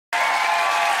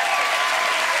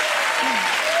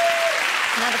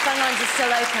phone lines are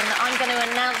still open. I'm going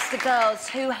to announce the girls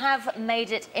who have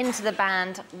made it into the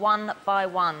band one by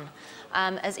one.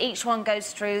 As each one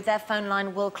goes through, their phone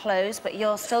line will close, but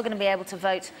you're still going to be able to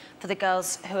vote for the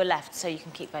girls who are left, so you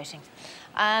can keep voting.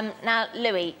 Now,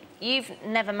 Louis, you've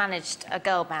never managed a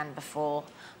girl band before.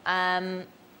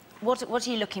 What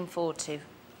are you looking forward to?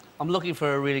 I'm looking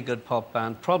for a really good pop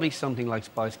band, probably something like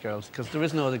Spice Girls, because there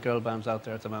is no other girl bands out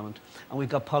there at the moment. And we've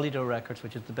got Polydor Records,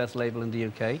 which is the best label in the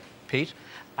UK, Pete,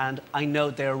 and I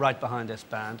know they're right behind this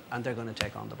band, and they're going to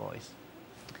take on the boys.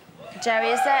 Jerry,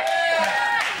 is there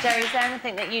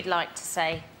anything that you'd like to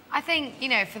say? I think, you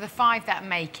know, for the 5 that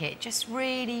make it, just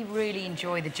really, really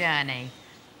enjoy the journey.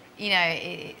 You know,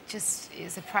 it's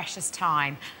a precious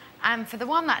time. And for the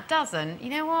one that doesn't, you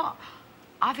know what?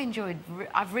 I've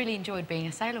really enjoyed being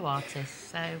a solo artist,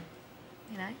 so,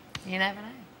 you know, you never know.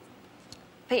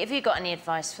 Pete, have you got any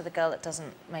advice for the girl that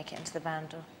doesn't make it into the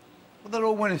band? Or... Well, they're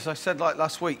all winners. I said, like,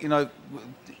 last week, you know,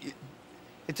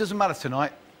 it doesn't matter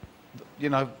tonight. You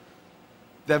know,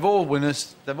 they've all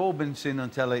winners, they've all been seen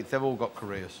on telly, they've all got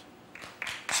careers.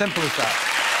 Simple as that.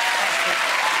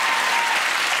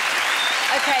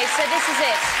 OK, so this is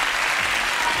it.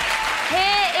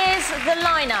 Here is the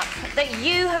lineup that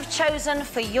you have chosen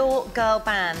for your girl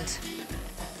band.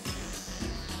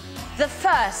 The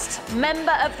first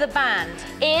member of the band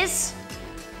is...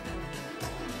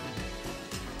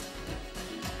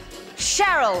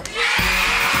 Cheryl.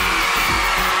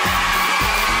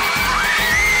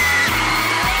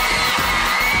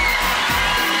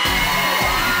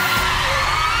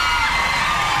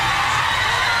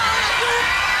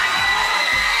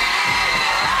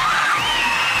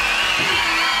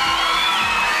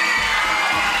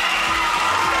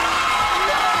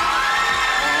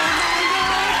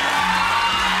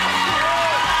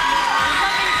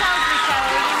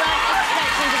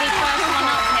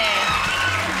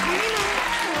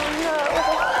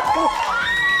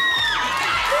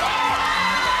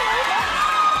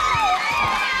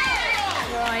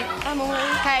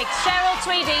 Cheryl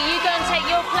Tweedy, you go and take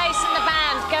your place in the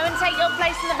band. Go and take your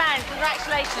place in the band.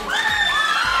 Congratulations.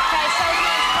 OK, Soul's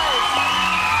closed.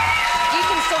 You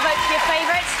can still vote for your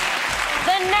favourite.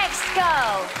 The next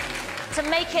girl to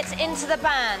make it into the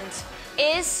band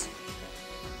is...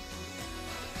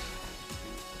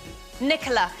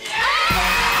 Nicola.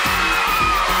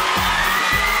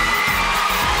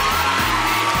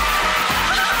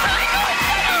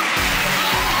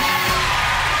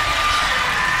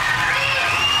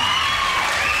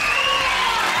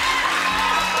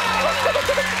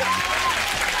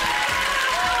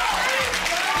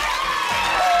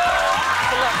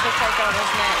 Isn't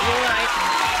it? You're right.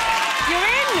 You're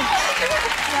in!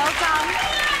 Well done.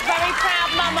 Very proud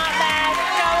mum up there.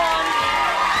 Go on.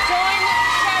 Join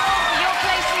Cheryl for your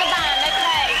place in the band, OK?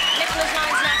 Nicola's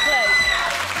line's now closed.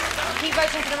 Keep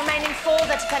voting for the remaining 4,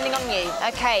 they're depending on you.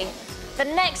 OK. The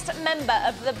next member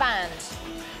of the band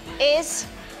is...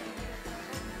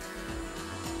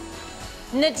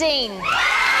 Nadine.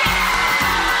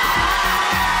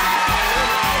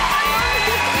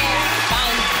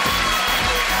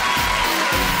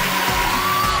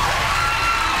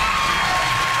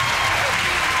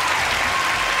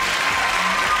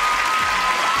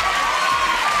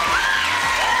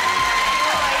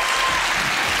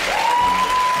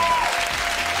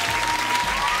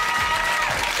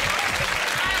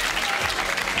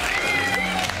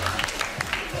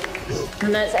 I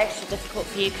know it's extra difficult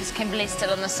for you because Kimberly's still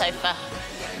on the sofa.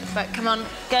 But come on,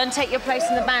 go and take your place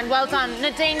in the band. Well done,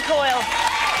 Nadine Coyle.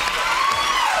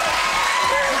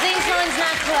 Nadine's line's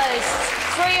now closed.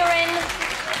 3 are in,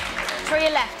 3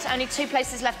 are left. Only 2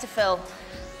 places left to fill.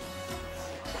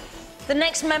 The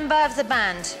next member of the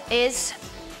band is...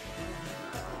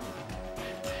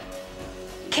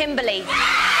 Kimberly.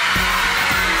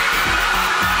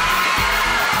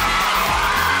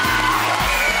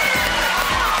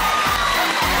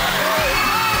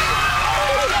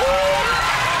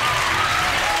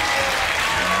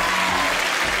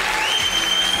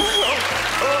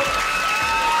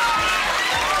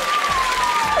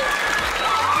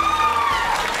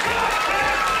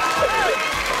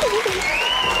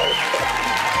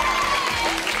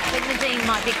 Nadine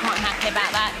might be quite happy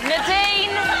about that.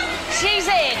 Nadine, she's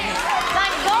in.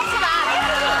 Thank God for that.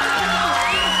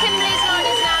 Kimberly's line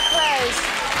is now closed.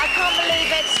 I can't believe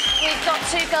it. We've got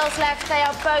 2 girls left. They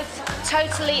are both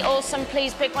totally awesome.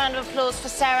 Please, big round of applause for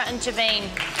Sarah and Javine.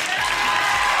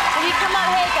 Will you come up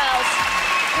here, girls?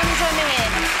 Come and join me here.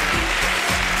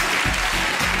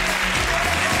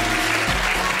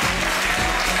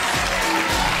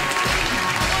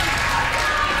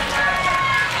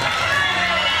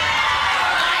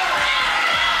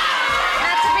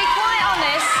 Now, to be quite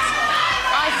honest,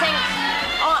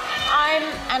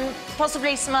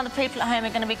 possibly some other people at home are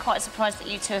going to be quite surprised that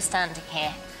you two are standing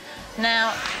here.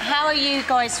 Now, how are you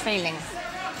guys feeling?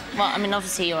 Well, I mean,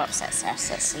 obviously you're upset, Sarah,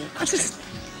 so that's the question.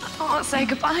 I can't say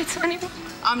goodbye to anyone.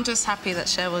 I'm just happy that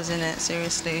Cher was in it,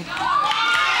 seriously. That's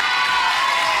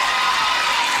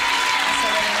a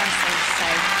really nice thing to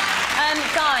say.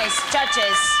 Guys,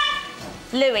 judges,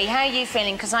 Louis, how are you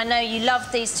feeling? Because I know you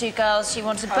loved these two girls. You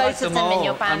wanted both of them in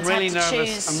your band. I'm really to have to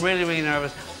nervous. choose. I'm really, really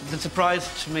nervous. The surprise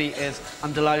to me is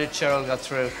I'm delighted Cheryl got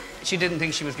through. She didn't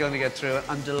think she was going to get through.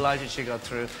 I'm delighted she got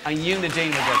through. And you,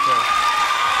 Nadine, will get through.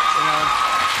 You know,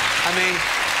 I mean,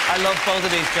 I love both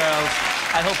of these girls.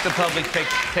 I hope the public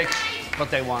pick what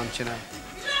they want, you know.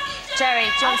 Jerry,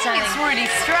 do you want to say I think it's really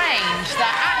strange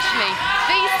that actually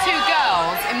these two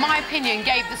girls, in my opinion,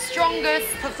 gave the strongest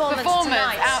performance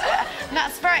out there. And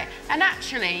that's very... And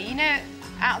actually, you know,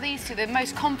 out of these two, they're the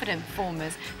most confident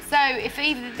performers. So if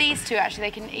either these two,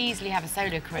 actually, they can easily have a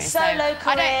solo career. Solo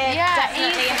career,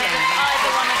 definitely ahead of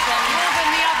either one of them. More than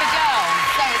the other girls,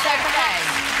 so it's okay.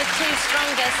 The two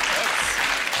strongest, it's,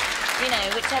 you know,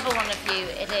 whichever one of you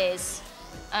it is,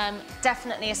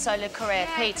 definitely a solo career.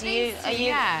 Yeah, Pete, are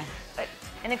you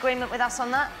in agreement with us on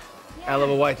that? Hell of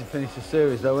a way to finish the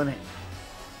series, though, isn't it?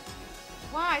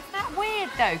 Wow, isn't that weird,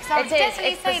 though? Because I would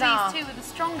definitely say these two were the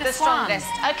strongest The strongest.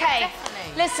 ones. OK.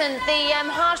 Definitely. Listen, the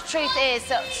harsh truth is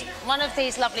that one of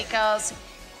these lovely girls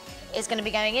is going to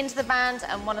be going into the band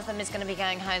and one of them is going to be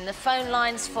going home. The phone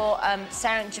lines for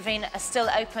Sarah and Javine are still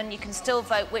open. You can still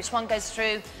vote. Which one goes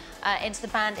through into the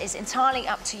band is entirely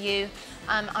up to you.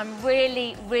 I'm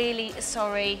really, really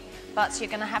sorry, but you're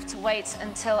going to have to wait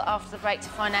until after the break to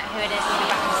find out who it is. We'll be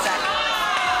back in a sec.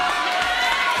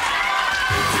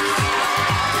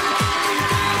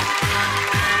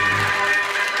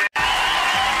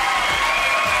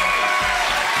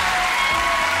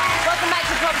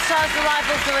 Popstars, the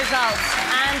rivals, the results.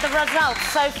 And the result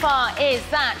so far is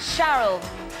that Cheryl,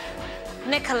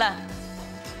 Nicola,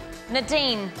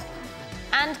 Nadine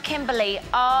and Kimberly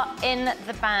are in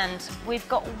the band. We've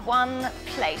got one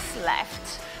place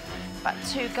left, but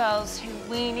two girls who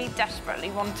really desperately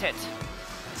want it.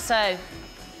 So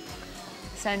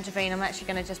and Javine, I'm actually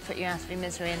going to just put you out of your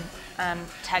misery and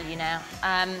tell you now.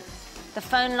 The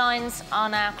phone lines are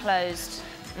now closed.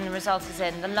 And the result is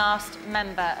in. The last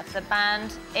member of the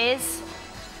band is...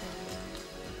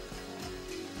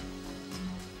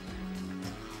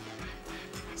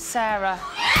 Sarah.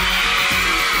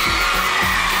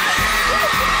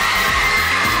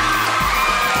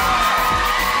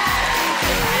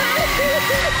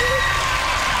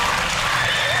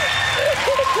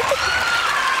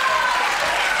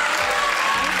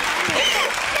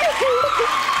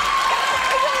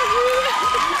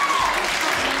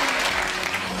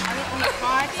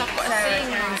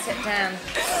 Sit down.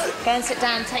 Go and sit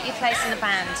down. Take your place in the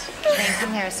band. Then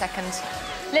come here a second.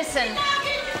 Listen.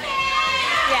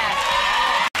 Yeah.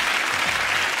 I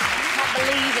can't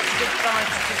believe it's goodbye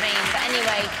to Javine. But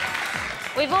anyway,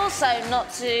 we've also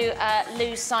not to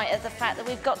lose sight of the fact that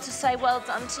we've got to say well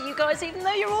done to you guys, even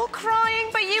though you're all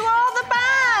crying, but you are the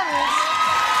band.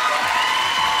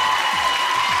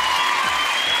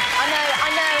 I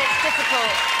know it's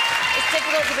difficult. It's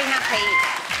difficult to be happy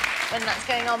when that's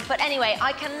going on. But anyway,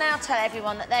 I can now tell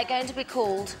everyone that they're going to be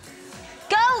called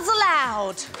Girls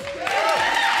Aloud.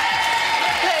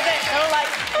 They're all like...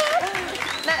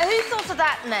 Now, who thought of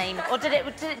that name? Or did it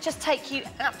just take you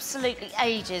absolutely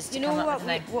ages to come up with a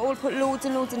name? We all put loads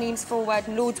and loads of names forward,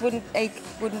 and loads wouldn't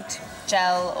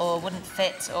gel or wouldn't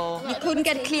fit, or... You couldn't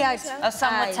get cleared. Or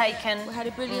some were taken. We had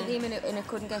a brilliant name and it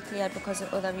couldn't get cleared because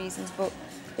of other reasons, but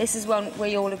this is one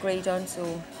we all agreed on,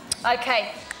 so...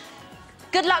 OK.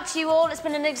 Good luck to you all. It's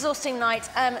been an exhausting night.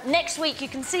 Next week, you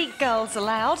can see Girls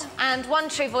Aloud and One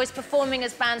True Voice performing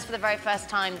as bands for the very first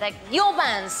time. They're your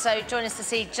bands, so join us to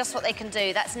see just what they can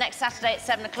do. That's next Saturday at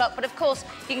 7 o'clock. But, of course,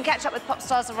 you can catch up with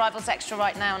Popstars The Rivals Extra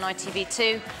right now on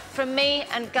ITV2. From me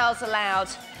and Girls Aloud,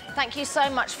 thank you so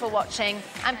much for watching.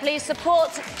 And please support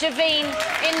Javine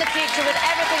in the future with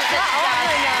everything that she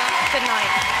does. Good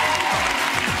night.